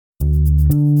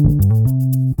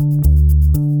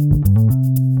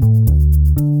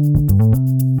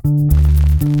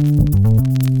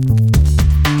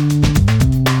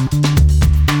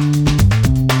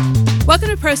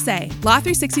Pro Se, Law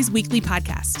 360's weekly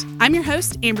podcast. I'm your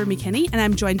host, Amber McKinney, and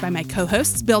I'm joined by my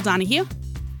co-hosts, Bill Donahue.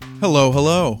 Hello,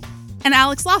 hello. And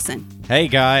Alex Lawson. Hey,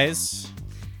 guys.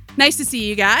 Nice to see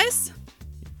you guys.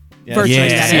 Yeah, Virtually,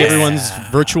 nice to that see is. everyone's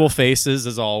virtual faces,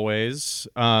 as always.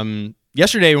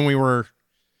 Yesterday, when we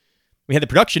had the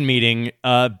production meeting,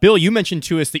 Bill, you mentioned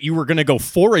to us that you were going to go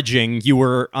foraging. You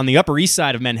were on the Upper East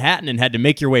Side of Manhattan and had to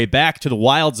make your way back to the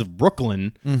wilds of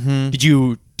Brooklyn. Mm-hmm. Did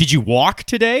you walk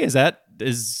today? Is that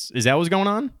what's going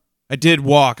on? I did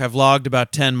walk. I've logged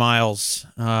about 10 miles.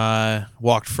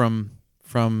 Walked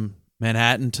from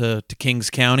Manhattan to Kings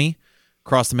County,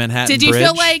 across the Manhattan Did you Bridge.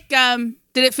 feel like,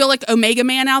 did it feel like Omega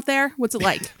Man out there? What's it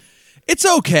like? It's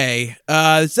okay.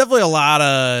 It's definitely a lot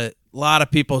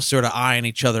of people sort of eyeing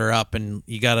each other up, and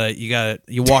you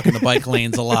walk in the bike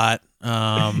lanes a lot.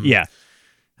 Yeah.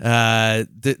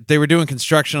 They were doing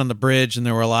construction on the bridge, and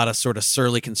there were a lot of sort of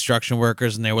surly construction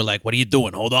workers, and they were like, "What are you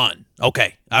doing? Hold on.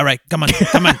 Okay. All right. Come on.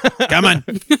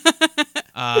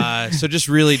 So just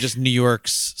New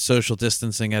York's social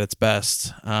distancing at its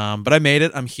best. But I made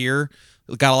it. I'm here.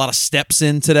 Got a lot of steps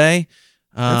in today.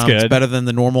 That's good. It's better than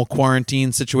the normal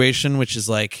quarantine situation, which is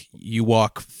like you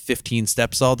walk 15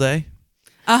 steps all day.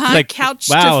 Like, Couch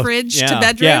wow, to fridge to yeah,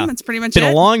 bedroom. yeah. That's pretty much Been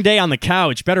it. a long day on the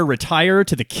couch. Better retire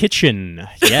to the kitchen.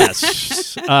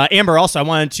 Yes. Amber, also, I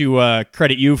wanted to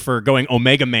credit you for going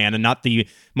Omega Man and not the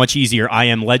much easier I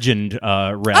Am Legend ref.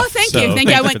 Oh, thank you. Thank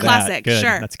you. I went for that. classic. Good.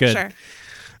 Sure. That's good. Sure.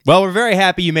 Well, we're very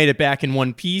happy you made it back in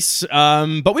one piece,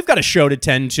 but we've got a show to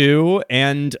tend to,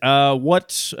 and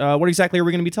what exactly are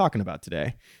we going to be talking about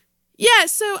today? Yeah,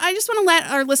 so I just want to let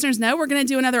our listeners know we're going to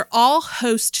do another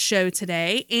all-host show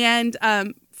today, and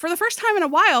for the first time in a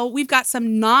while, we've got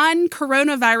some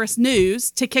non-coronavirus news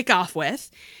to kick off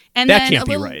with. And That then can't a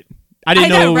be little, right. I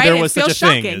didn't I know, know right? there It was such a feels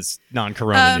thing shocking. as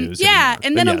non-corona news. Yeah, anymore,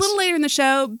 and but then a yes. little later in the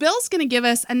show, Bill's going to give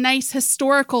us a nice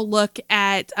historical look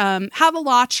at how the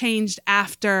law changed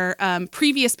after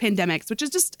previous pandemics, which is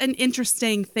just an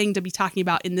interesting thing to be talking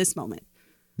about in this moment.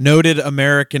 Noted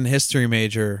American history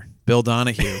major Bill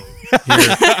Donahue here,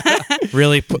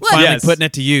 really finally putting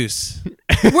it to use.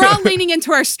 We're all leaning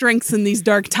into our strengths in these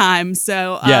dark times.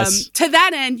 So Yes. to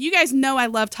that end, you guys know I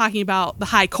love talking about the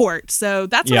high court. So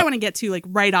that's what I want to get to like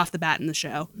right off the bat in the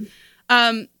show.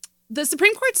 The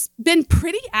Supreme Court's been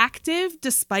pretty active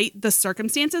despite the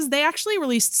circumstances. They actually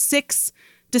released 6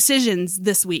 decisions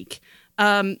this week.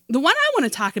 The one I want to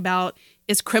talk about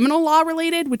is criminal law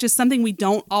related, which is something we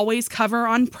don't always cover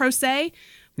on Pro Se.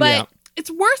 But it's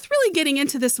worth really getting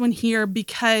into this one here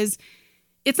because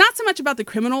it's not so much about the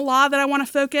criminal law that I want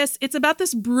to focus. It's about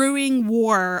this brewing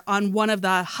war on one of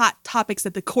the hot topics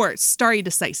at the court, stare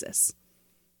decisis.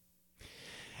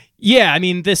 Yeah, I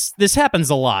mean this happens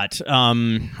a lot.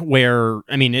 Where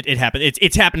I mean it happened.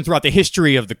 It's happened throughout the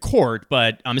history of the court,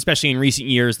 but especially in recent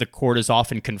years, the court is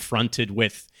often confronted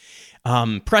with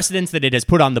precedents that it has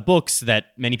put on the books that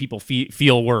many people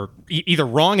feel were either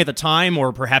wrong at the time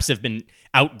or perhaps have been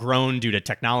outgrown due to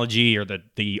technology or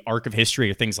the arc of history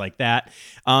or things like that.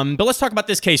 But let's talk about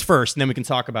this case first, and then we can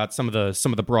talk about some of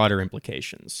the broader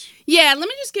implications. Yeah, let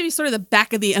me just give you sort of the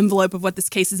back of the envelope of what this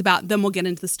case is about. Then we'll get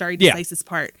into the stare decisis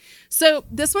part. So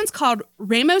this one's called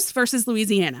Ramos versus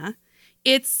Louisiana.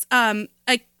 It's a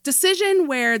decision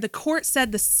where the court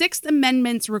said the Sixth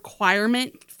Amendment's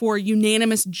requirement for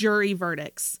unanimous jury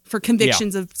verdicts for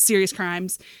convictions of serious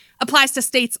crimes applies to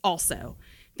states also.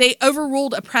 They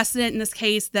overruled a precedent in this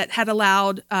case that had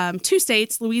allowed 2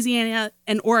 states, Louisiana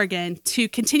and Oregon, to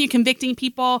continue convicting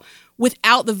people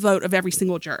without the vote of every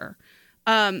single juror.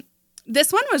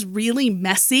 This one was really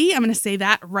messy. I'm going to say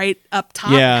that right up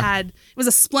top. Yeah. It was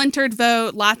a splintered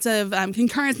vote, lots of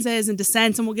concurrences and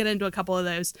dissents, and we'll get into a couple of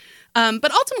those.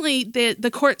 But ultimately,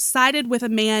 the court sided with a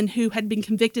man who had been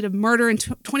convicted of murder in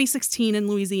 2016 in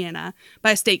Louisiana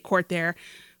by a state court there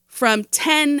from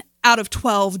 10 out of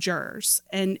 12 jurors.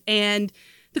 And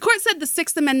the court said the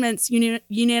Sixth Amendment's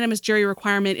unanimous jury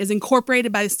requirement is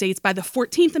incorporated by the states by the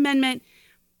 14th Amendment.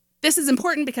 This is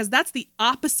important because that's the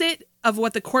opposite of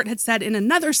what the court had said in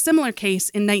another similar case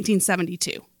in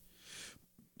 1972.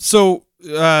 So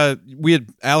we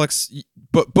had Alex,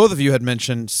 both of you had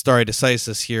mentioned stare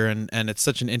decisis here, and it's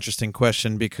such an interesting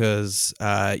question because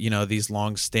these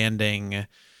long-standing,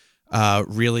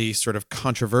 really sort of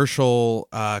controversial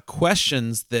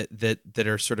questions that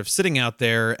are sort of sitting out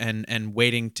there and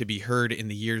waiting to be heard in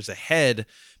the years ahead.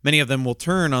 Many of them will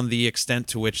turn on the extent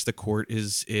to which the court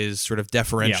is sort of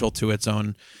deferential to its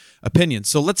own opinion.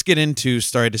 So let's get into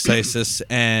stare decisis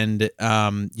and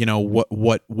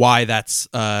why that's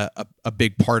a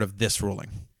big part of this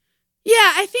ruling.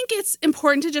 Yeah, I think it's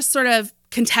important to just sort of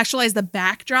contextualize the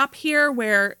backdrop here,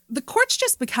 where the court's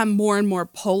just become more and more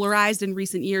polarized in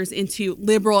recent years into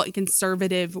liberal and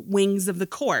conservative wings of the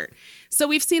court. So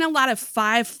we've seen a lot of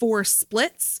 5-4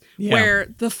 splits where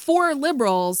the 4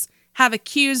 liberals have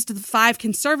accused the 5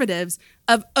 conservatives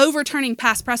of overturning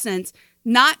past precedents,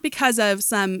 not because of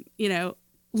some,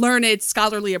 learned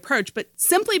scholarly approach, but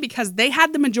simply because they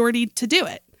had the majority to do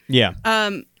it. Yeah.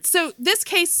 So this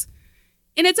case,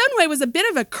 in its own way, was a bit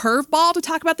of a curveball to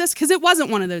talk about this because it wasn't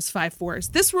one of those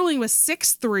 5-4s. This ruling was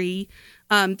 6-3.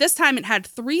 This time it had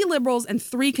 3 liberals and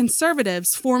 3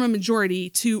 conservatives form a majority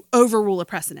to overrule a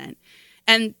precedent.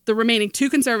 And the remaining 2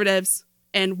 conservatives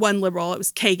and 1 liberal, it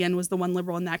was Kagan was the 1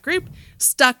 liberal in that group,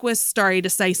 stuck with stare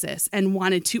decisis and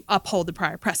wanted to uphold the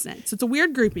prior precedent. So it's a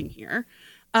weird grouping here.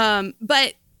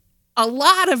 But a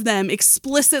lot of them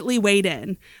explicitly weighed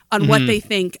in on what they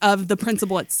think of the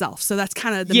principle itself. So that's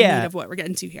kind of the meat of what we're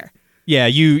getting to here. Yeah,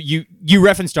 you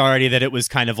referenced already that it was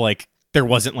kind of like there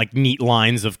wasn't like neat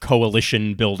lines of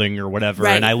coalition building or whatever.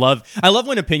 Right. And I love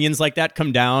when opinions like that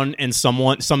come down and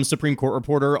some Supreme Court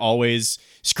reporter always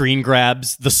screen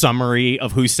grabs the summary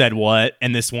of who said what,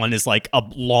 and this one is like a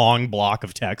long block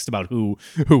of text about who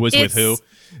was with who.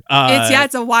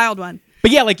 It's a wild one.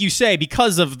 But yeah, like you say,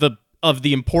 because of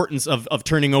the importance of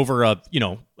turning over a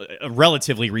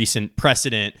relatively recent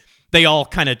precedent, they all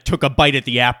kind of took a bite at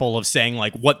the apple of saying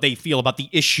like what they feel about the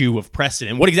issue of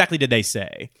precedent. What exactly did they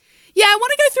say? Yeah, I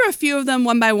want to go through a few of them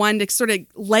one by one to sort of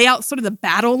lay out sort of the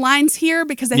battle lines here,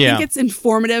 because I think it's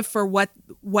informative for what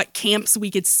camps we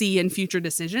could see in future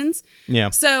decisions.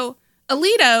 Yeah. So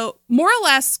Alito more or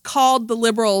less called the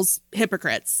liberals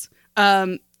hypocrites.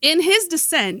 In his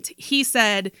dissent, he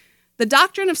said, "The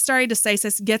doctrine of stare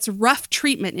decisis gets rough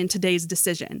treatment in today's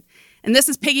decision." And this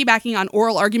is piggybacking on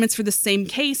oral arguments for the same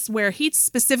case, where he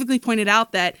specifically pointed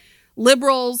out that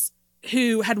liberals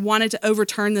who had wanted to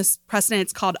overturn this precedent,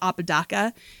 it's called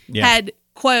Apodaca, had,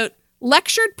 quote,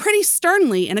 lectured pretty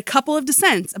sternly in a couple of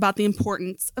dissents about the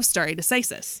importance of stare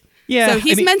decisis. Yeah, so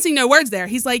he's mincing no words there.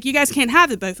 He's like, you guys can't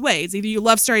have it both ways. Either you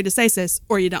love stare decisis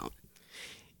or you don't.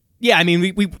 Yeah, I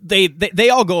mean, they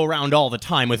all go around all the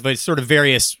time with sort of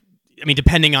various, I mean,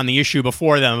 depending on the issue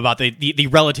before them, about the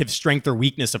relative strength or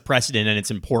weakness of precedent and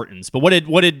its importance. But what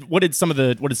did some of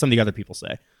the other people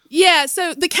say? Yeah,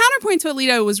 so the counterpoint to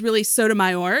Alito was really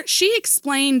Sotomayor. She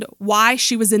explained why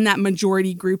she was in that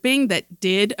majority grouping that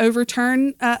did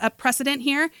overturn a precedent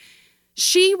here.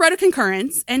 She wrote a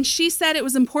concurrence, and she said it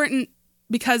was important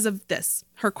because of this.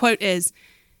 Her quote is,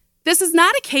 "This is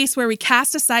not a case where we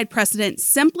cast aside precedent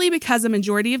simply because a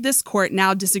majority of this court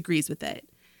now disagrees with it."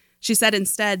 She said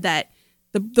instead that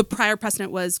the prior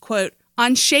precedent was, quote,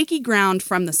 on shaky ground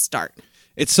from the start.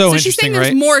 It's so interesting, she's saying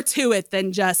there's more to it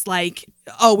than just like,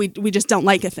 oh, we just don't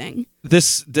like a thing.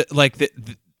 This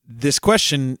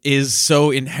question is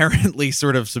so inherently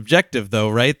sort of subjective, though,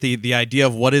 right? The idea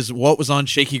of what was on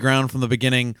shaky ground from the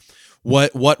beginning,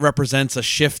 what represents a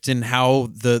shift in how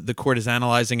the court is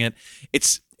analyzing it.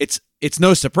 It's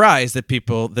no surprise that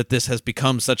this has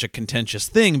become such a contentious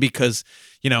thing, because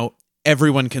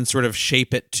everyone can sort of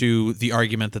shape it to the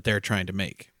argument that they're trying to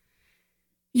make.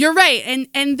 You're right.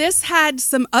 And this had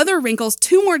some other wrinkles,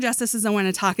 2 more justices I want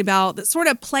to talk about that sort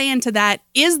of play into that.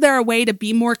 Is there a way to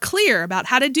be more clear about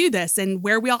how to do this and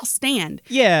where we all stand?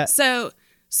 Yeah. So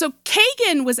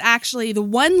Kagan was actually the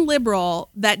one liberal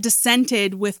that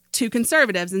dissented with 2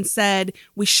 conservatives and said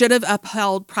we should have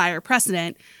upheld prior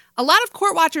precedent. A lot of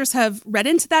court watchers have read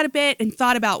into that a bit and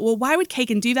thought about, well, why would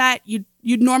Kagan do that?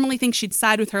 You'd normally think she'd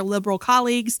side with her liberal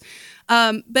colleagues.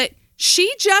 But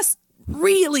she just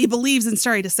really believes in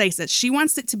stare decisis. She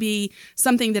wants it to be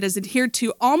something that is adhered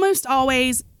to almost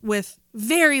always with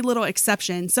very little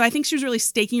exception. So I think she was really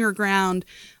staking her ground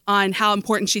on how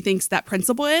important she thinks that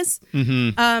principle is.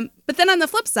 Mm-hmm. But then on the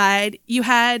flip side, you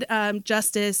had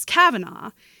Justice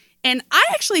Kavanaugh. And I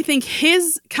actually think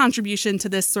his contribution to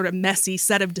this sort of messy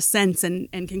set of dissents and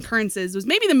concurrences was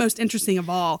maybe the most interesting of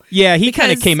all. Yeah, he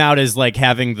kind of came out as like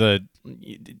having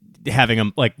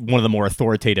like one of the more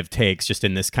authoritative takes, just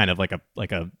in this kind of like a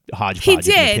hodgepodge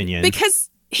of opinion.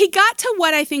 Because he got to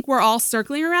what I think we're all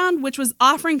circling around, which was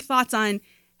offering thoughts on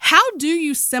how do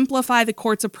you simplify the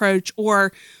court's approach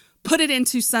or put it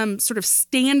into some sort of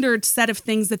standard set of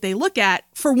things that they look at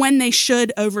for when they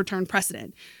should overturn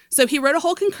precedent. So he wrote a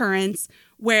whole concurrence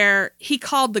where he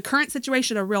called the current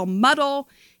situation a real muddle.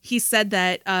 He said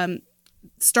that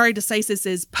stare decisis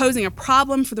is posing a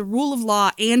problem for the rule of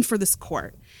law and for this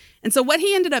court. And so what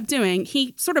he ended up doing,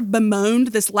 he sort of bemoaned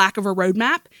this lack of a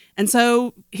roadmap. And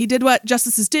so he did what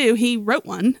justices do. He wrote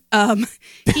one.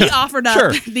 He offered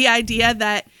up the idea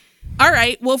that, all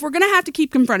right, well, if we're going to have to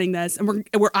keep confronting this, and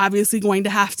we're obviously going to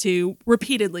have to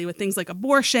repeatedly with things like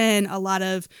abortion, a lot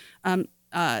of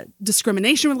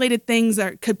discrimination-related things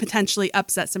that could potentially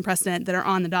upset some precedent that are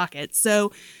on the docket.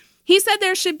 So he said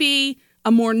there should be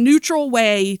a more neutral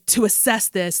way to assess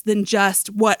this than just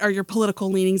what are your political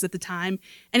leanings at the time.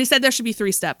 And he said there should be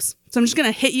 3 steps. So I'm just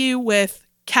going to hit you with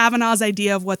Kavanaugh's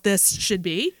idea of what this should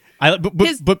be.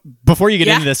 But before you get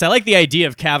into this, I like the idea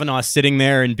of Kavanaugh sitting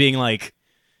there and being like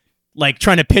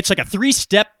trying to pitch like a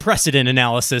 3-step precedent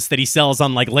analysis that he sells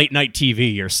on like late night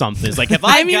TV or something. It's like, have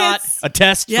I got a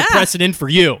test for precedent for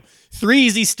you? 3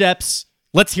 easy steps.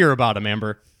 Let's hear about them,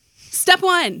 Amber. Step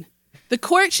 1. The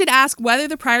court should ask whether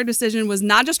the prior decision was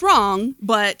not just wrong,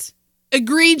 but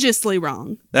egregiously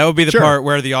wrong. That would be the part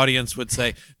where the audience would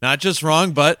say, not just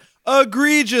wrong, but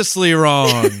egregiously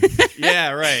wrong.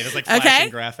 Yeah, right. It's like flashing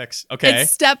graphics. Okay.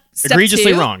 It's step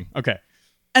egregiously 2. wrong. Okay.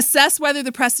 Assess whether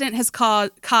the precedent has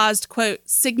caused, quote,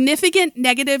 significant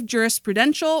negative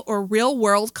jurisprudential or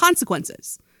real-world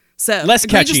consequences. So less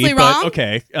catchy, wrong, but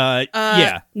okay.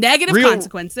 Negative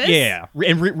consequences. Yeah,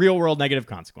 and real-world negative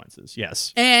consequences,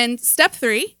 yes. And step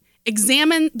 3,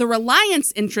 examine the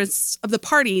reliance interests of the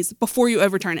parties before you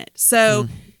overturn it. So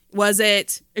was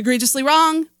it egregiously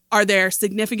wrong? Are there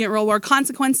significant real-world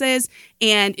consequences?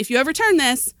 And if you overturn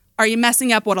this, are you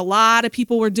messing up what a lot of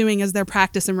people were doing as their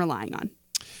practice and relying on?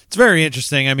 It's very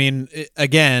interesting. I mean, I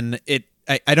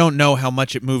don't know how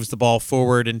much it moves the ball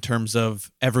forward in terms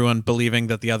of everyone believing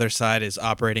that the other side is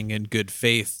operating in good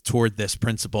faith toward this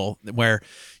principle where,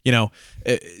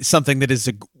 something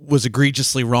that was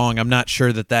egregiously wrong. I'm not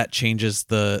sure that changes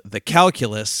the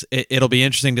calculus. It'll be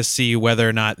interesting to see whether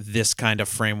or not this kind of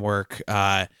framework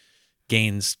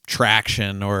gains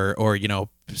traction or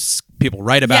people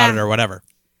write about it or whatever.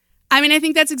 I mean, I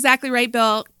think that's exactly right,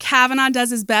 Bill. Kavanaugh does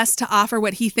his best to offer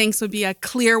what he thinks would be a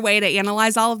clear way to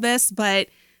analyze all of this. But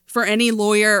for any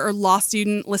lawyer or law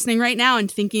student listening right now and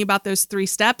thinking about those 3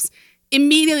 steps,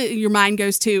 immediately your mind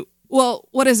goes to, well,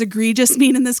 what does egregious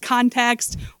mean in this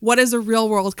context? What is a real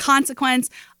world consequence?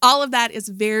 All of that is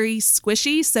very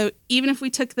squishy. So even if we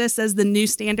took this as the new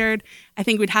standard, I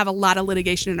think we'd have a lot of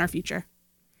litigation in our future.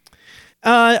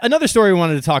 Another story we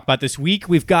wanted to talk about this week,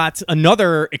 we've got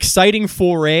another exciting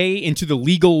foray into the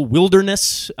legal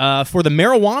wilderness for the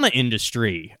marijuana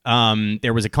industry.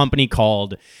 There was a company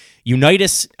called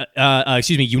United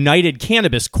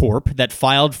Cannabis Corp. that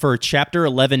filed for Chapter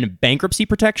 11 bankruptcy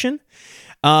protection.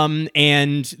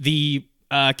 And the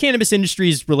cannabis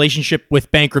industry's relationship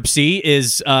with bankruptcy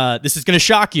is, this is going to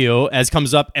shock you, as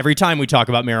comes up every time we talk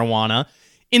about marijuana,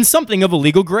 in something of a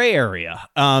legal gray area.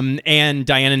 And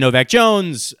Diana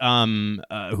Novak-Jones,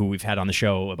 who we've had on the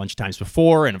show a bunch of times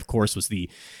before, and of course was the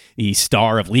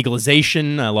star of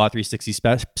Legalization, Law 360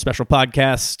 special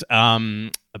podcast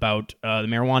about the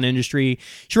marijuana industry.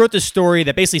 She wrote this story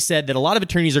that basically said that a lot of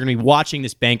attorneys are going to be watching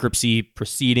this bankruptcy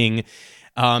proceeding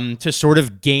to sort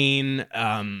of gain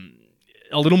a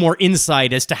little more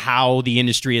insight as to how the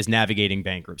industry is navigating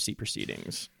bankruptcy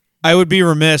proceedings. We would be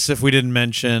remiss if we did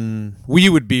not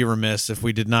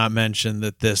mention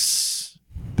that this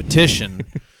petition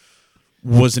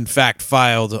was in fact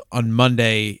filed on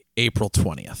Monday, April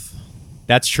 20th.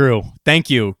 That's true. Thank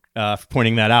you for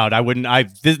pointing that out.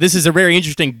 This is a very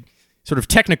interesting sort of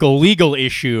technical legal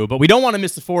issue, but we don't want to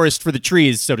miss the forest for the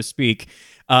trees, so to speak.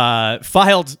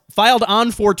 Filed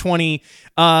on 4/20.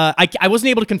 I wasn't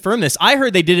able to confirm this. I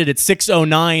heard they did it at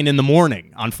 6:09 in the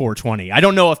morning on 4/20. I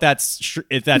don't know if that's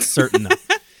certain.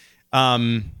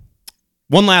 One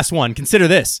last one. Consider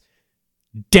this: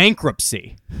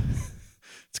 bankruptcy.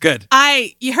 It's good.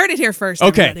 You heard it here first.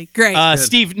 Okay, everybody. Great.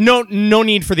 Steve, no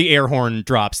need for the air horn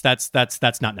drops. That's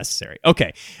not necessary.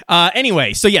 Okay.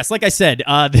 Anyway, so yes, like I said,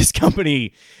 this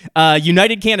company,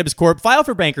 United Cannabis Corp, filed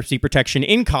for bankruptcy protection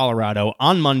in Colorado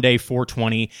on Monday,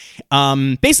 4/20.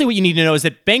 Basically, what you need to know is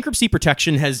that bankruptcy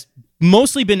protection has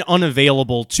mostly been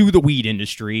unavailable to the weed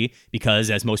industry because,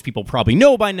 as most people probably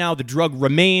know by now, the drug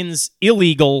remains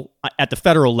illegal at the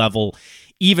federal level,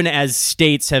 even as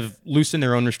states have loosened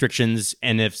their own restrictions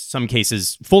and in some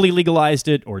cases fully legalized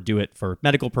it or do it for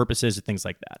medical purposes and things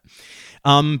like that.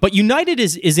 But United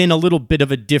is in a little bit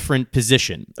of a different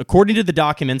position. According to the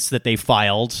documents that they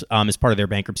filed as part of their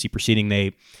bankruptcy proceeding,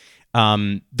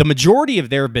 the majority of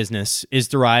their business is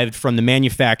derived from the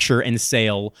manufacture and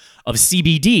sale of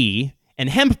CBD and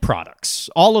hemp products,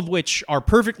 all of which are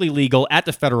perfectly legal at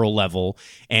the federal level,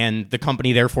 and the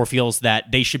company therefore feels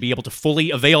that they should be able to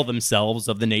fully avail themselves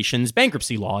of the nation's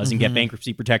bankruptcy laws and get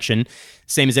bankruptcy protection,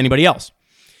 same as anybody else.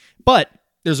 But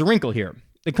there's a wrinkle here.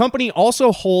 The company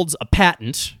also holds a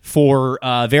patent for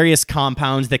various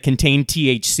compounds that contain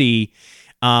THC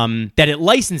that it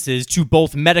licenses to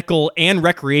both medical and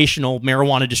recreational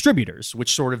marijuana distributors,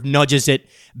 which sort of nudges it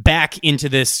back into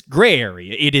this gray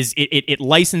area. It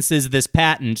licenses this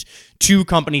patent to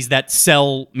companies that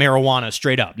sell marijuana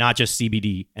straight up, not just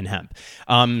CBD and hemp.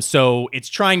 So it's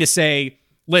trying to say,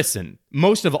 listen,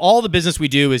 most of all the business we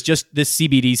do is just this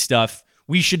CBD stuff.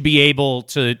 We should be able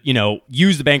to,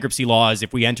 use the bankruptcy laws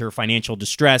if we enter financial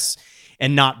distress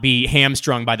and not be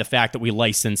hamstrung by the fact that we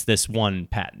license this one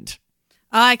patent.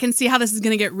 I can see how this is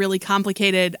going to get really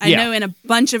complicated. I know in a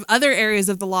bunch of other areas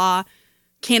of the law,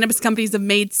 cannabis companies have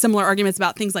made similar arguments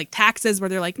about things like taxes, where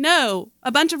they're like, no,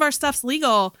 a bunch of our stuff's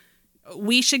legal.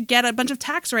 We should get a bunch of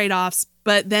tax write-offs.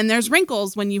 But then there's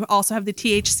wrinkles when you also have the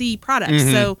THC products.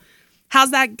 Mm-hmm. So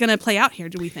how's that going to play out here,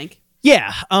 do we think?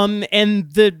 Yeah.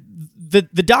 And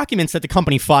the documents that the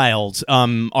company filed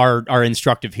are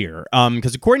instructive here.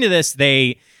 Because according to this,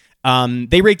 they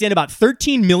raked in about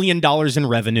 $13 million in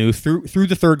revenue through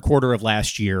the third quarter of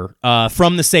last year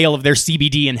from the sale of their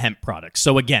CBD and hemp products.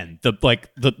 So again,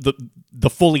 the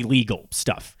fully legal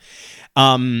stuff.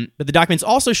 But the documents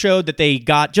also showed that they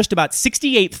got just about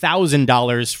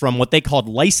 $68,000 from what they called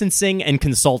licensing and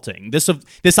consulting. This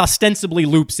ostensibly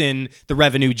loops in the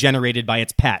revenue generated by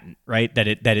its patent, right? That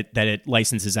it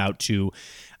licenses out to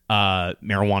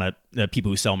marijuana, the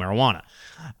people who sell marijuana.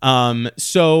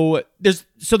 So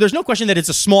there's no question that it's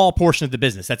a small portion of the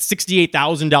business. That's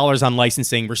 $68,000 on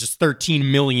licensing versus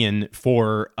 $13 million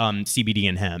for CBD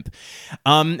and hemp.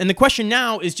 And the question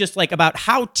now is just like about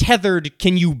how tethered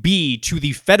can you be to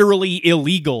the federally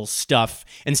illegal stuff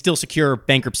and still secure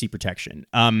bankruptcy protection?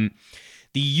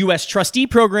 The U.S. Trustee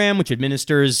Program, which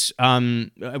administers,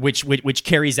 which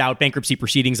carries out bankruptcy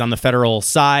proceedings on the federal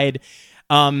side,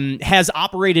 has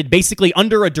operated basically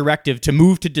under a directive to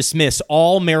move to dismiss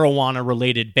all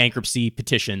marijuana-related bankruptcy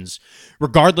petitions,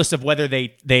 regardless of whether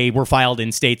they were filed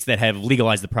in states that have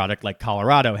legalized the product, like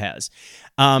Colorado has.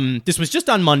 This was just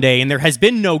on Monday, and there has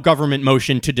been no government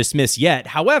motion to dismiss yet.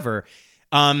 However,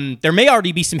 there may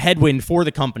already be some headwind for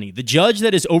the company. The judge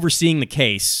that is overseeing the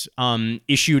case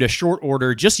issued a short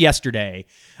order just yesterday,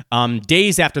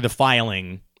 days after the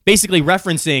filing, basically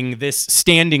referencing this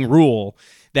standing rule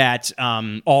that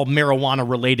all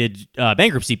marijuana-related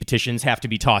bankruptcy petitions have to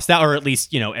be tossed out, or at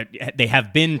least, they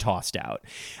have been tossed out.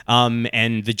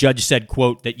 And the judge said,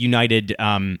 quote, that United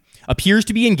appears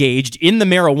to be engaged in the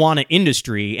marijuana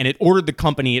industry, and it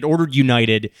ordered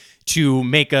United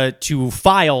to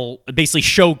file, basically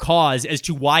show cause as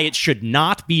to why it should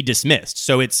not be dismissed.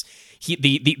 So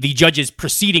the judge is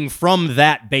proceeding from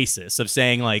that basis of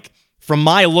saying, like, from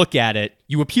my look at it,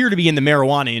 you appear to be in the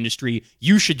marijuana industry.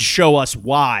 You should show us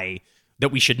why that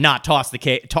we should not toss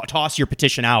your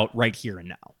petition out right here and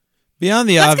now. Beyond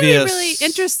the That's obvious, that's gonna be really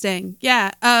interesting.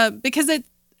 Yeah, because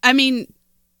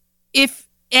if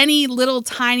any little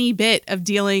tiny bit of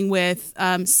dealing with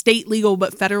state legal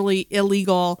but federally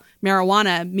illegal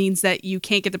marijuana means that you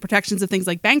can't get the protections of things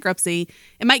like bankruptcy,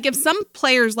 it might give some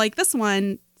players like this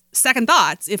one second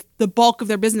thoughts if the bulk of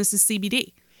their business is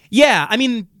CBD. Yeah,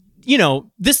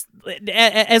 this,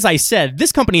 as I said,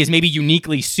 this company is maybe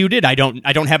uniquely suited. I don't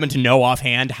happen to know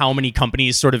offhand how many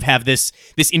companies sort of have this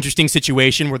interesting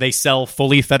situation where they sell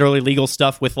fully federally legal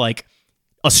stuff with like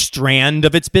a strand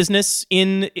of its business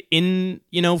in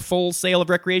full sale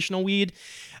of recreational weed.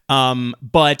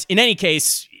 But in any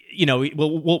case,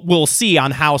 we'll see on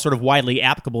how sort of widely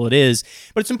applicable it is.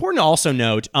 But it's important to also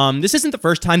note, this isn't the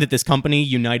first time that this company,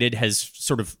 United, has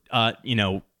sort of,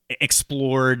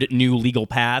 explored new legal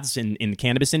paths in the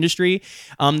cannabis industry.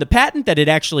 The patent that it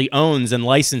actually owns and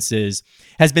licenses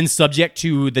has been subject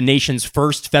to the nation's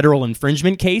first federal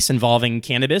infringement case involving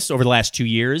cannabis over the last 2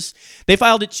 years. They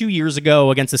filed it 2 years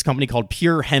ago against this company called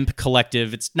Pure Hemp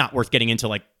Collective. It's not worth getting into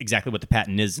like exactly what the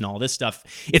patent is and all this stuff.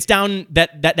 It's down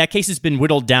that case has been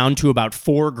whittled down to about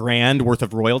 $4,000 worth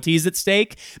of royalties at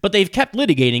stake, but they've kept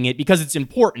litigating it because it's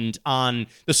important on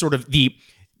the sort of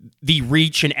the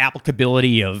reach and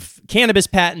applicability of cannabis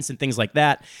patents and things like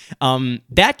that.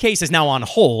 That case is now on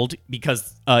hold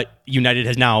because United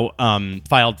has now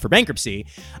filed for bankruptcy.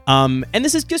 And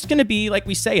this is just going to be, like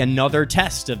we say, another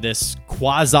test of this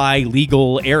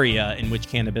quasi-legal area in which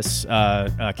cannabis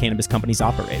companies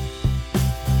operate.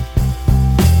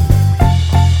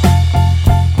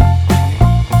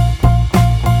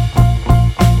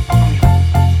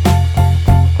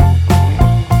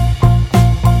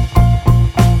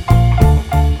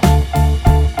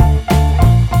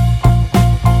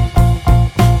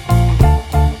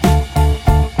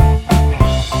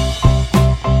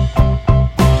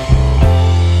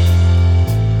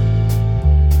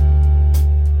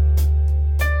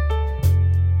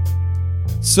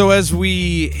 So as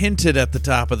we hinted at the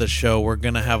top of the show, we're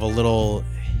going to have a little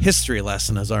history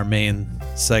lesson as our main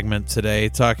segment today,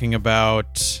 talking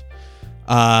about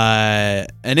an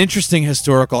interesting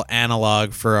historical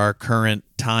analog for our current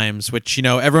times, which,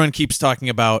 everyone keeps talking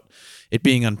about it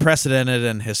being unprecedented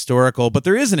and historical, but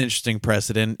there is an interesting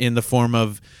precedent in the form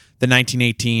of the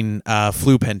 1918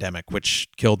 flu pandemic, which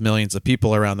killed millions of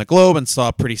people around the globe and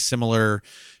saw pretty similar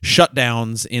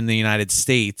shutdowns in the United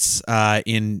States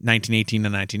in 1918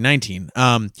 and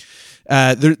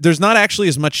 1919. There's not actually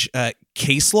as much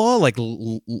case law, like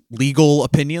legal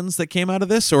opinions that came out of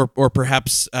this, or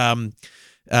perhaps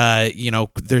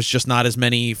there's just not as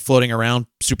many floating around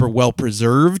super well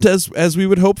preserved as we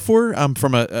would hope for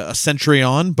from a century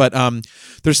on. But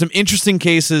there's some interesting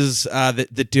cases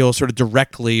that deal sort of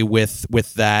directly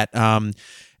with that.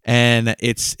 And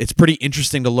it's pretty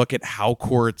interesting to look at how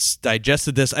courts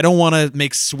digested this. I don't want to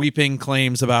make sweeping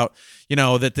claims about,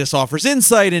 that this offers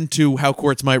insight into how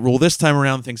courts might rule this time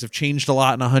around. Things have changed a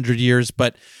lot in 100 years,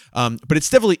 but it's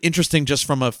definitely interesting just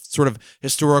from a sort of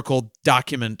historical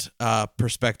document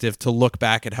perspective to look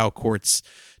back at how courts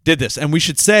did this. And we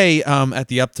should say at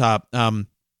the up top,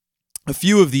 a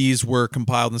few of these were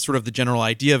compiled, and sort of the general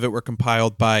idea of it were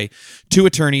compiled by two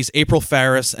attorneys, April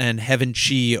Farris and Heaven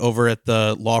Chi, over at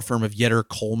the law firm of Yetter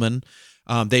Coleman.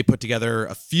 They put together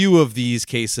a few of these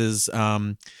cases,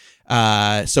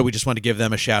 so we just want to give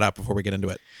them a shout out before we get into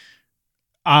it.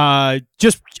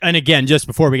 Just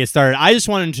before we get started, I just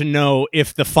wanted to know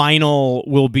if the final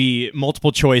will be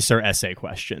multiple choice or essay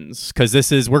questions,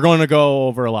 because we're going to go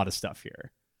over a lot of stuff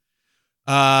here.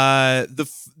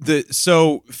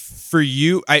 So for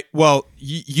you,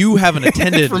 you haven't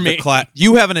attended the class.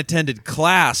 You haven't attended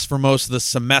class for most of the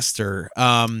semester.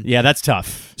 Yeah, that's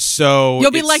tough. So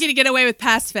you'll be lucky to get away with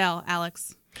pass fail,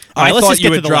 Alex. All right, let's thought just you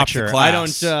get would to the drop lecture. the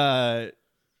class.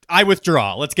 I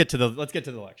withdraw. Let's get to the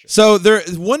lecture. So there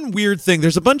is one weird thing.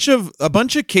 There's a bunch of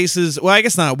cases. Well, I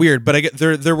guess not weird, but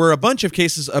there were a bunch of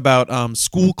cases about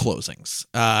school closings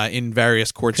in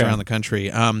various courts around the country.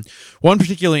 One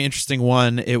particularly interesting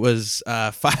one. It was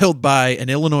filed by an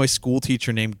Illinois school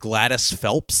teacher named Gladys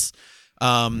Phelps.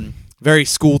 Very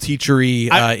school teachery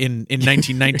in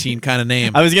 1919 kind of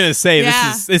name. I was gonna say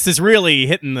this is really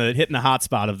hitting the hot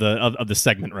spot of the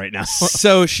segment right now.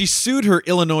 So she sued her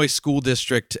Illinois school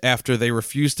district after they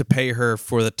refused to pay her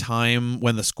for the time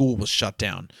when the school was shut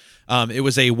down. It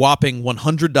was a whopping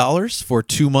 $100 for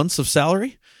 2 months of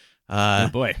salary. Oh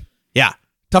boy, yeah,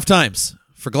 tough times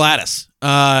for Gladys.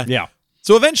 Yeah.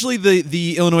 So eventually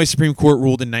the Illinois Supreme Court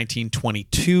ruled in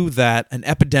 1922 that an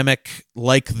epidemic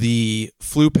like the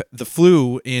flu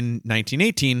in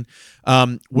 1918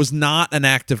 was not an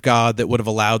act of God that would have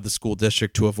allowed the school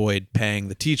district to avoid paying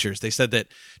the teachers. They said that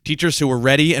teachers who were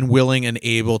ready and willing and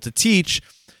able to teach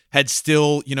had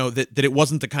still, that it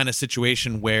wasn't the kind of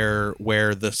situation where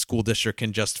the school district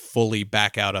can just fully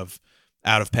back out of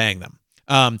paying them.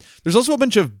 There's also a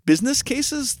bunch of business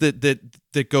cases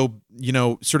that go,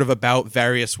 sort of about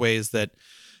various ways that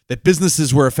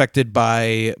businesses were affected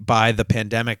by the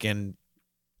pandemic in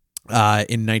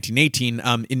 1918. In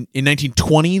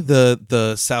 1920,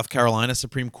 the South Carolina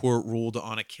Supreme Court ruled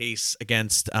on a case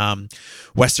against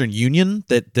Western Union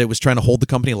that was trying to hold the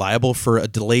company liable for a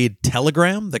delayed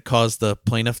telegram that caused the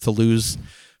plaintiff to lose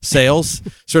sales.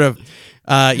 Sort of.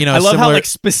 I love how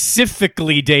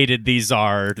specifically dated these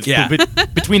are. Yeah.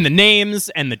 Between the names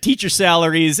and the teacher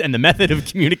salaries and the method of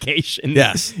communication.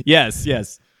 Yes.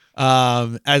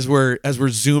 As we're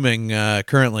zooming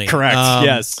currently. Correct.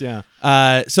 Yes. Yeah.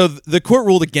 So the court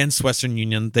ruled against Western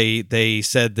Union. They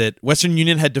said that Western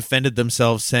Union had defended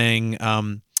themselves, saying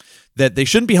that they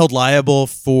shouldn't be held liable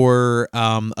for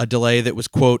a delay that was,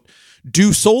 quote,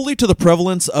 due solely to the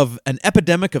prevalence of an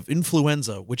epidemic of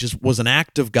influenza, which was an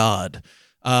act of God.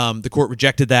 The court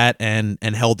rejected that and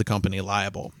held the company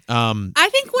liable. I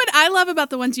think what I love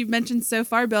about the ones you've mentioned so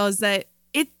far, Bill, is that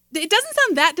it doesn't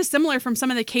sound that dissimilar from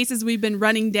some of the cases we've been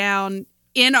running down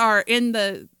in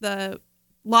the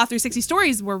Law 360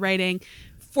 stories we're writing.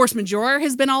 Force majeure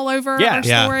has been all over our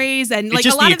stories, and it's like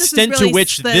a lot of this is really to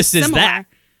which this is that.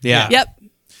 Yeah. Yep.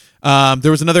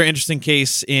 There was another interesting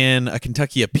case in a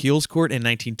Kentucky appeals court in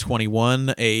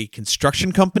 1921. A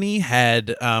construction company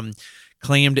had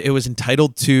claimed it was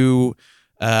entitled to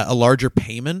a larger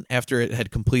payment after it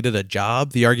had completed a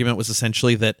job. The argument was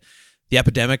essentially that the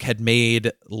epidemic had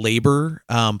made labor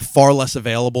far less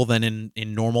available than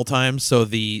in normal times, so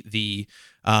the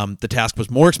task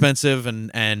was more expensive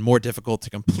and more difficult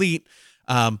to complete.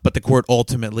 But the court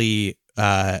ultimately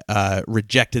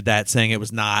rejected that, saying it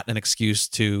was not an excuse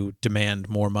to demand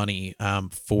more money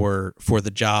for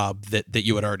the job that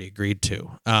you had already agreed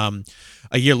to.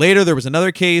 A year later, there was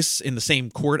another case in the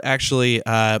same court, actually,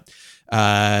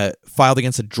 filed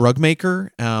against a drug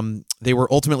maker. They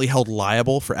were ultimately held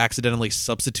liable for accidentally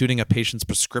substituting a patient's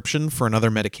prescription for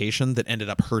another medication that ended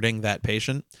up hurting that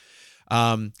patient.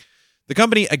 The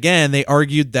company, again, they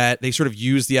argued that they sort of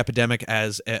used the epidemic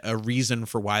as a reason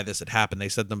for why this had happened. They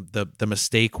said the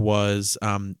mistake was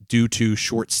due to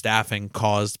short staffing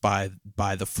caused by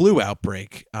the flu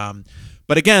outbreak.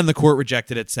 But again, the court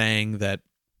rejected it, saying that,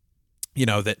 you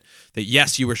know, that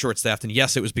yes, you were short-staffed, and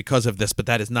yes, it was because of this, but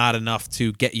that is not enough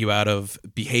to get you out of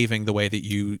behaving the way that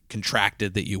you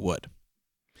contracted that you would.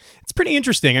 It's pretty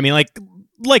interesting. I mean,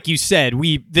 like you said,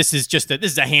 this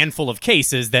is a handful of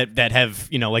cases that have,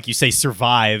 you know, like you say,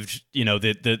 survived, you know,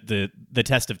 the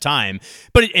test of time.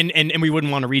 But and we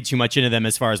wouldn't want to read too much into them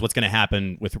as far as what's going to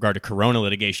happen with regard to corona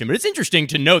litigation. But it's interesting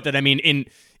to note that, I mean,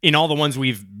 in all the ones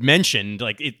we've mentioned,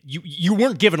 like you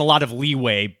weren't given a lot of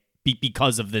leeway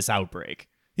because of this outbreak.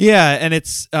 Yeah, and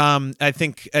it's I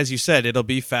think, as you said, it'll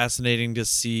be fascinating to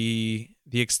see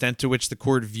the extent to which the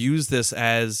court views this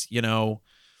as, you know,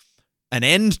 an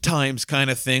end times kind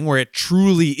of thing where it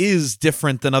truly is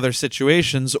different than other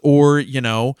situations, or, you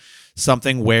know,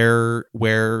 something where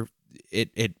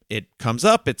it comes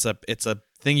up, it's a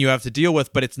thing you have to deal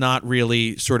with, but it's not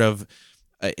really sort of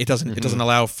it doesn't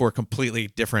allow for completely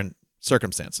different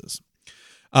circumstances.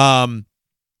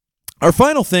 Our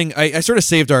final thing, I sort of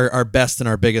saved our best and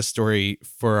our biggest story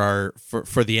for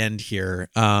the end here,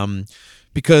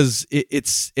 because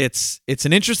it's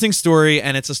an interesting story,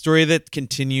 and it's a story that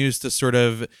continues to sort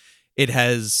of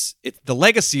the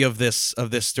legacy of this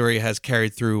story has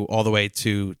carried through all the way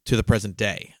to the present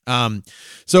day.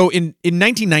 So in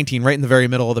 1919, right in the very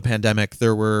middle of the pandemic,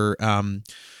 there were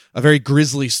a very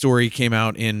grisly story came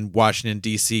out in Washington,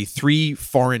 D.C. 3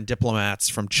 foreign diplomats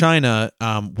from China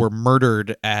were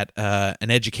murdered at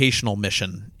an educational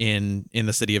mission in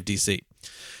the city of D.C.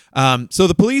 So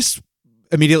the police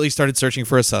immediately started searching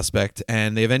for a suspect,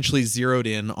 and they eventually zeroed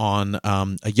in on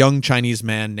a young Chinese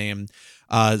man named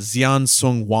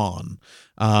Xiansung Wan.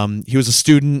 He was a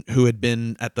student who had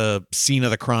been at the scene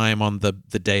of the crime on the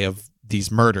day of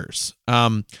these murders.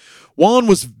 Wan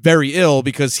was very ill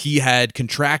because he had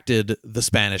contracted the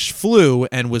Spanish flu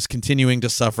and was continuing to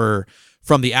suffer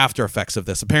from the after effects of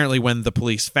this. Apparently, when the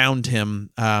police found him,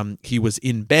 he was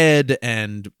in bed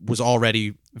and was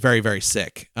already very, very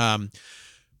sick.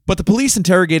 But the police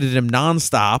interrogated him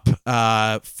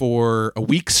nonstop for a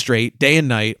week straight, day and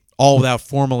night, all without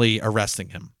formally arresting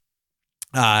him.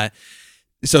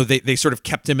 So they sort of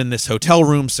kept him in this hotel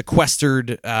room,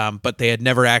 sequestered, but they had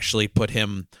never actually put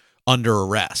him under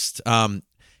arrest.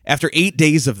 After 8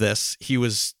 days of this, he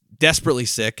was desperately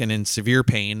sick and in severe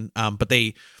pain, but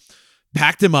they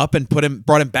packed him up and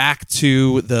brought him back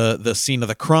to the scene of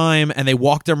the crime, and they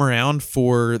walked him around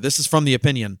for, this is from the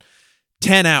opinion,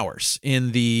 10 hours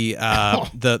in the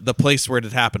place where it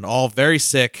had happened, all very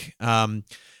sick.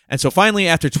 And so finally,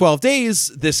 after 12 days,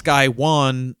 this guy,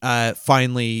 Wan,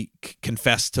 finally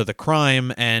confessed to the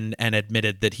crime and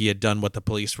admitted that he had done what the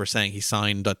police were saying. He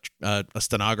signed a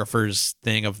stenographer's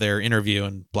thing of their interview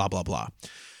and blah, blah, blah.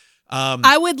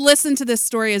 I would listen to this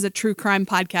story as a true crime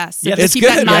podcast. So yeah, just it's keep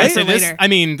good, that in mind right? for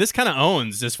later. This kind of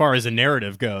owns as far as a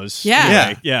narrative goes. Yeah.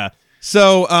 Anyway, yeah.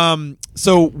 So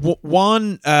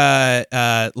Wan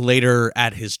later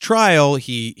at his trial,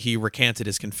 he recanted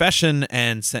his confession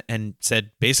and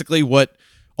said basically what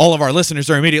all of our listeners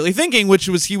are immediately thinking, which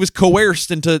was he was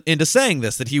coerced into saying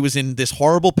this, that he was in this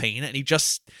horrible pain, and he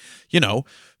just,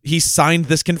 he signed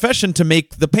this confession to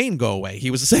make the pain go away. He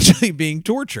was essentially being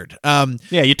tortured.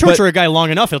 You torture a guy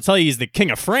long enough, he'll tell you he's the king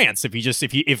of France if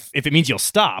it means you'll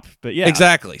stop. But yeah,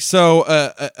 exactly. So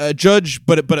a judge,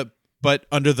 but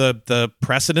under the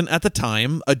precedent at the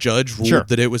time, a judge ruled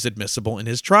that it was admissible in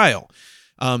his trial.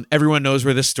 Everyone knows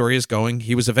where this story is going.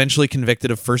 He was eventually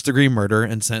convicted of first-degree murder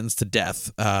and sentenced to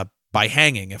death by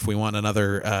hanging, if we want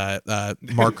another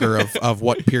marker of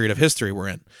what period of history we're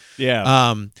in.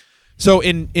 Yeah. So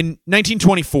in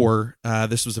 1924,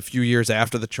 this was a few years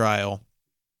after the trial,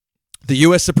 the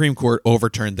U.S. Supreme Court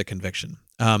overturned the conviction.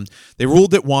 They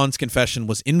ruled that Wan's confession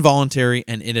was involuntary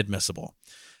and inadmissible.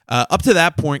 Up to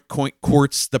that point,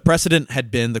 courts, the precedent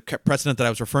that I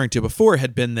was referring to before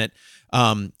had been that,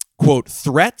 quote,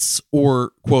 threats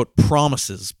or, quote,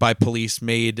 promises by police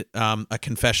made a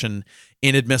confession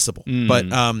inadmissible.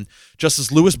 But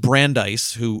Justice Louis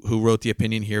Brandeis, who wrote the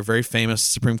opinion here, very famous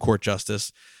Supreme Court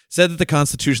justice, said that the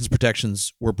Constitution's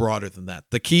protections were broader than that.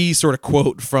 The key sort of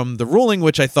quote from the ruling,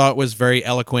 which I thought was very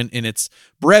eloquent in its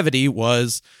brevity,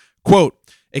 was, quote,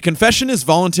 "A confession is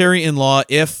voluntary in law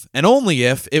if, and only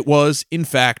if, it was, in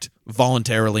fact,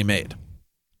 voluntarily made."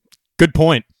 Good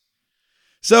point.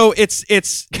 So it's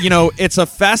it's a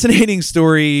fascinating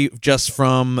story just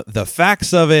from the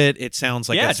facts of it. It sounds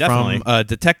like it's definitely from a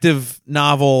detective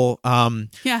novel.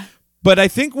 Yeah. But I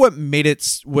think what made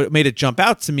it jump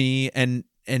out to me, and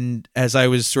as I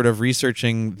was sort of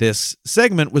researching this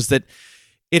segment, was that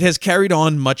it has carried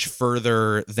on much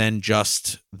further than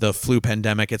just the flu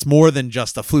pandemic. It's more than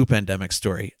just a flu pandemic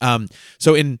story.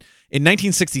 So in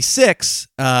 1966,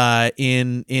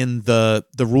 in the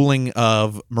ruling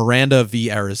of Miranda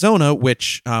v. Arizona,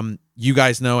 which you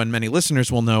guys know and many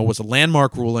listeners will know was a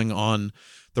landmark ruling on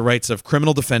the rights of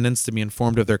criminal defendants to be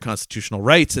informed of their constitutional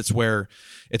rights. It's where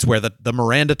the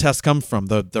Miranda test comes from,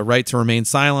 the right to remain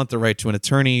silent, the right to an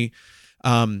attorney.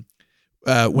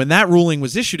 When that ruling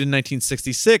was issued in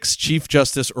 1966, Chief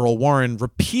Justice Earl Warren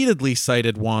repeatedly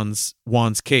cited Wan's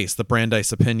case, the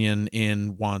Brandeis opinion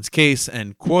in Wan's case,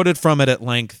 and quoted from it at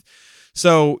length.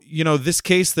 So, this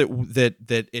case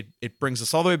that it brings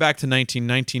us all the way back to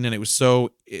 1919, and it was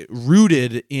so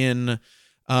rooted in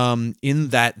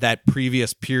that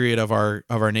previous period of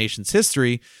our nation's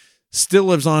history, still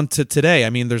lives on to today. I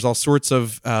mean, there's all sorts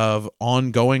of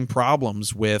ongoing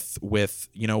problems with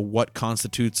what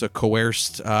constitutes a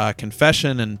coerced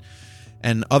confession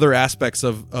and other aspects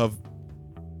of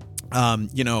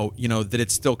that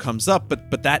it still comes up.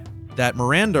 But that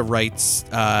Miranda rights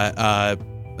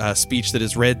speech that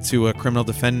is read to a criminal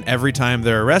defendant every time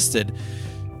they're arrested,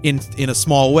 in a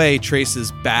small way,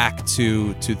 traces back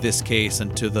to this case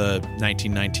and to the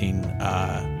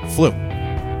 1919 flu.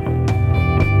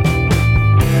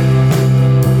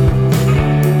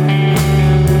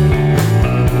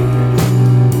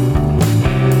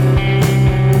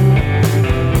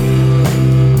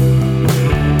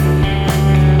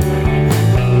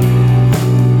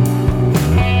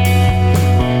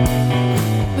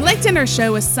 Our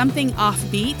show with something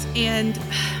offbeat, and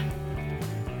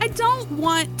I don't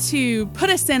want to put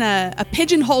us in a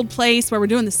pigeonholed place where we're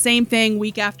doing the same thing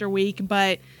week after week,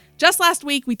 but just last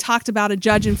week we talked about a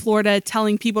judge in Florida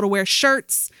telling people to wear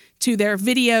shirts to their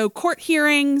video court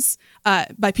hearings.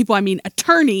 By people, I mean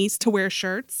attorneys to wear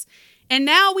shirts. And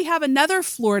now we have another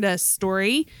Florida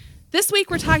story. This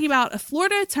week we're talking about a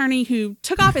Florida attorney who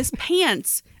took off his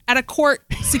pants at a court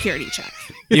security check.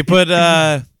 You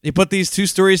put these two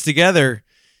stories together,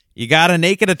 you got a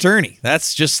naked attorney.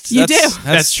 That's true. You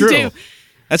That's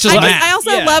just I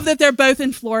also love that they're both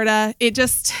in Florida. It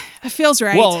feels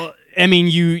right. Well, I mean,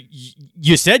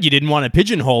 you said you didn't want to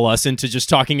pigeonhole us into just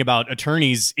talking about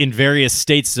attorneys in various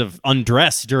states of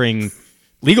undress during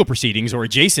legal proceedings or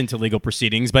adjacent to legal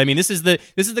proceedings. But I mean, this is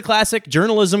the classic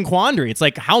journalism quandary. It's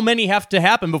like, how many have to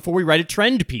happen before we write a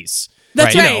trend piece?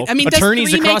 That's right. I mean,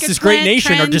 attorneys across this great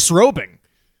nation are disrobing.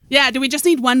 Yeah, do we just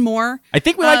need one more? I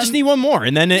think we might just need one more,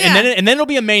 and then it'll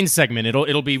be a main segment.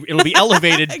 It'll be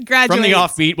elevated from the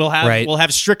offbeat. We'll have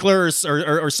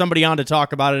Strickler or somebody on to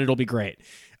talk about it. It'll be great.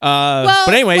 But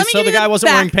anyway, so the guy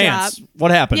wasn't wearing pants.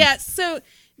 What happened? Yeah, so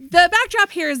the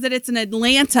backdrop here is that it's an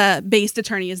Atlanta-based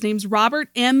attorney. His name's Robert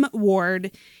M.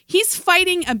 Ward. He's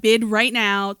fighting a bid right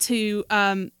now to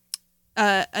in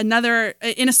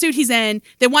a suit he's in.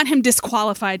 They want him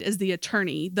disqualified as the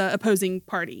attorney, the opposing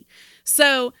party.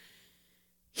 So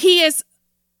he is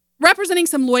representing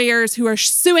some lawyers who are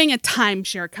suing a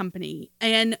timeshare company.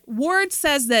 And Ward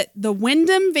says that the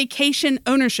Wyndham Vacation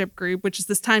Ownership Group, which is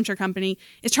this timeshare company,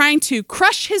 is trying to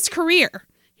crush his career.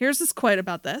 Here's this quote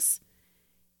about this.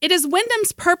 "It is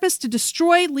Wyndham's purpose to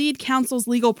destroy lead counsel's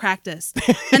legal practice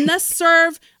and thus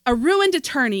serve a ruined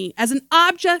attorney as an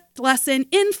object lesson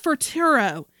in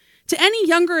futuro to any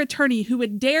younger attorney who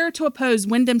would dare to oppose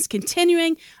Wyndham's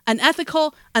continuing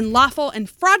unethical, unlawful, and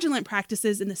fraudulent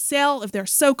practices in the sale of their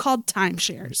so-called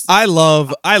timeshares." I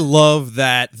love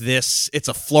that it's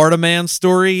a Florida man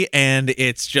story, and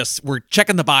it's just, we're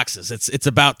checking the boxes. It's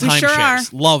about timeshares.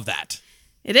 Sure love that.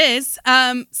 It is.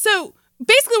 So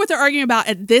basically what they're arguing about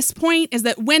at this point is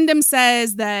that Wyndham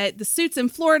says that the suit's in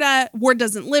Florida. Ward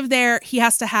doesn't live there. He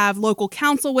has to have local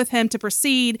counsel with him to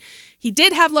proceed. He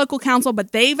did have local counsel,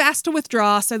 but they've asked to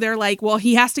withdraw. So they're like, well,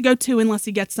 he has to go too unless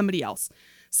he gets somebody else.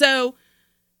 So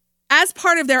as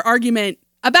part of their argument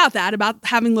about that, about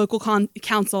having local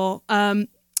counsel,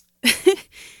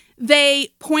 they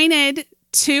pointed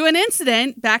to an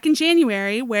incident back in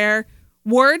January where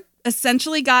Ward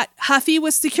essentially got huffy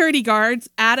with security guards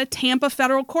at a Tampa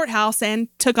federal courthouse and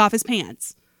took off his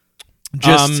pants.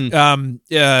 Just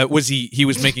was he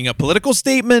was making a political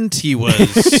statement? He was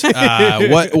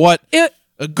what? It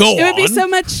Go would be on. so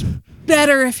much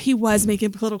better if he was making a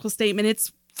political statement.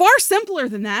 It's far simpler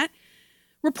than that.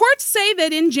 Reports say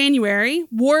that in January,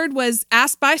 Ward was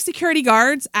asked by security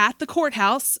guards at the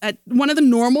courthouse at one of the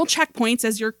normal checkpoints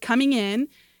as you're coming in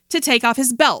to take off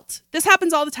his belt. This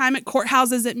happens all the time at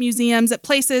courthouses, at museums, at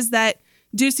places that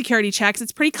do security checks.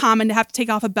 It's pretty common to have to take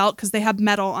off a belt because they have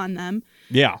metal on them.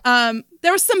 Yeah.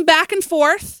 There was some back and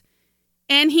forth,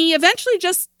 and he eventually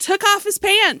just took off his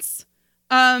pants.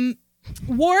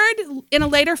 Ward, in a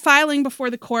later filing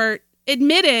before the court,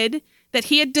 admitted that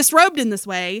he had disrobed in this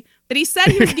way, but he said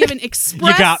he was given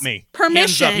express You got me.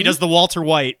 permission. Hands up. He does the Walter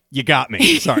White. You got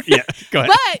me. Sorry. Yeah. Go ahead.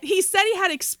 But he said he had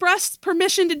express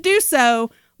permission to do so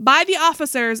by the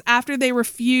officers after they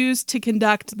refused to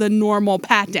conduct the normal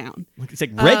pat down. It's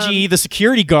like Reggie, the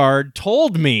security guard,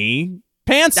 told me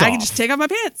pants I off. can just take off my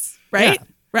pants, right? Yeah.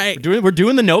 Right. We're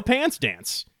doing the no pants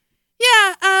dance.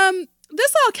 Yeah,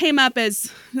 this all came up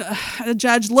as a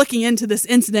judge looking into this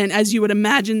incident, as you would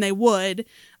imagine they would.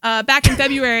 Back in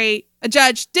February, a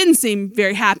judge didn't seem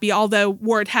very happy, although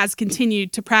Ward has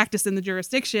continued to practice in the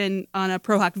jurisdiction on a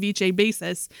pro hoc vice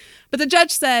basis. But the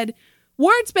judge said,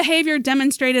 Ward's behavior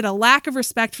demonstrated a lack of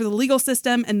respect for the legal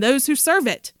system and those who serve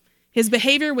it. His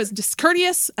behavior was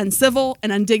discourteous, uncivil,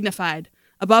 and undignified.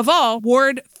 Above all,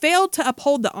 Ward failed to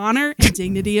uphold the honor and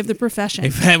dignity of the profession. He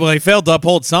failed to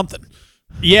uphold something.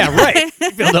 Yeah, right.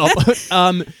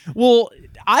 Well,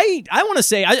 I want to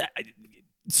say,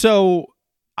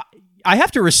 I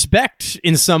have to respect,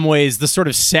 in some ways, the sort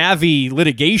of savvy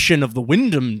litigation of the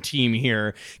Wyndham team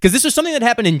here, because this was something that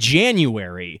happened in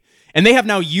January, and they have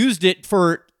now used it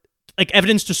for like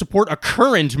evidence to support a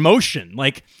current motion.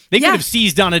 Like they could have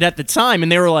seized on it at the time,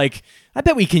 and they were like, "I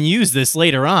bet we can use this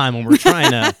later on when we're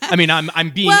trying to." I mean, I'm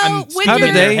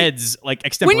spinning their heads like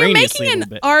extemporaneously. When you're making a an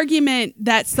little bit. argument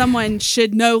that someone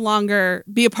should no longer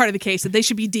be a part of the case, that they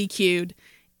should be DQ'd,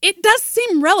 it does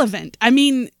seem relevant. I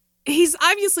mean, he's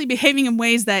obviously behaving in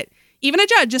ways that even a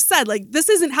judge just said, like, this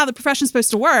isn't how the profession's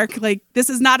supposed to work. Like, this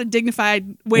is not a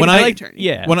dignified way to be an attorney.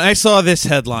 Yeah. When I saw this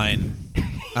headline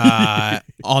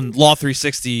on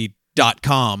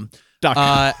law360.com,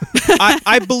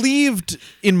 I believed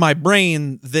in my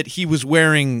brain that he was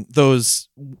wearing those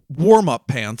warm-up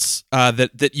pants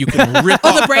that you can rip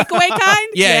off. The breakaway kind?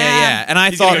 Yeah. And I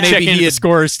He's thought gonna check maybe into he the had,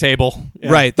 scorer's table. Yeah.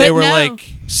 right. But They were no, like,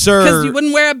 because sir, you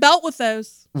wouldn't wear a belt with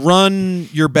those. run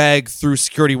your bag through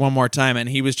security one more time. And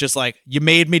he was just like, you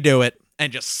made me do it,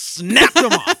 and just snapped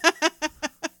them off.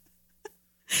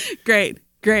 Great.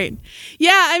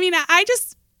 Yeah, I mean,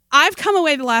 I've come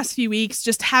away the last few weeks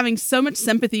just having so much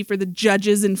sympathy for the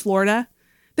judges in Florida.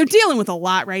 They're dealing with a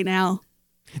lot right now.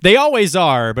 They always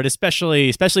are, but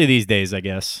especially these days, I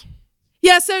guess.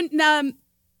 Yeah, so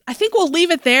I think we'll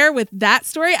leave it there with that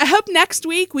story. I hope next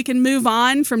week we can move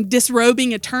on from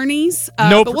disrobing attorneys.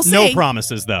 But we'll see. No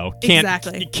promises, though.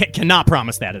 Exactly. Cannot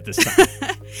promise that at this time.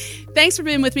 Thanks for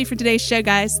being with me for today's show,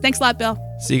 guys. Thanks a lot, Bill.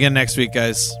 See you again next week,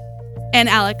 guys. And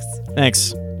Alex.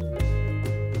 Thanks.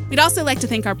 We'd also like to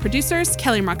thank our producers,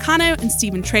 Kelly Marcano and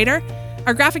Stephen Trader,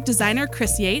 our graphic designer,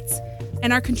 Chris Yates,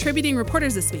 and our contributing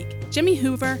reporters this week, Jimmy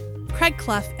Hoover, Craig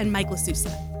Clough, and Mike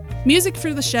LaSousa. Music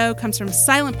for the show comes from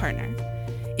Silent Partner.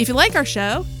 If you like our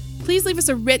show, please leave us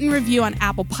a written review on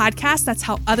Apple Podcasts. That's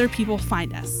how other people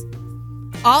find us.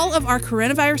 All of our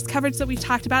coronavirus coverage that we've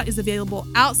talked about is available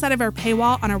outside of our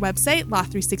paywall on our website,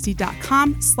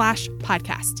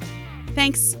 law360.com/podcast.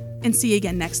 Thanks, and see you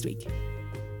again next week.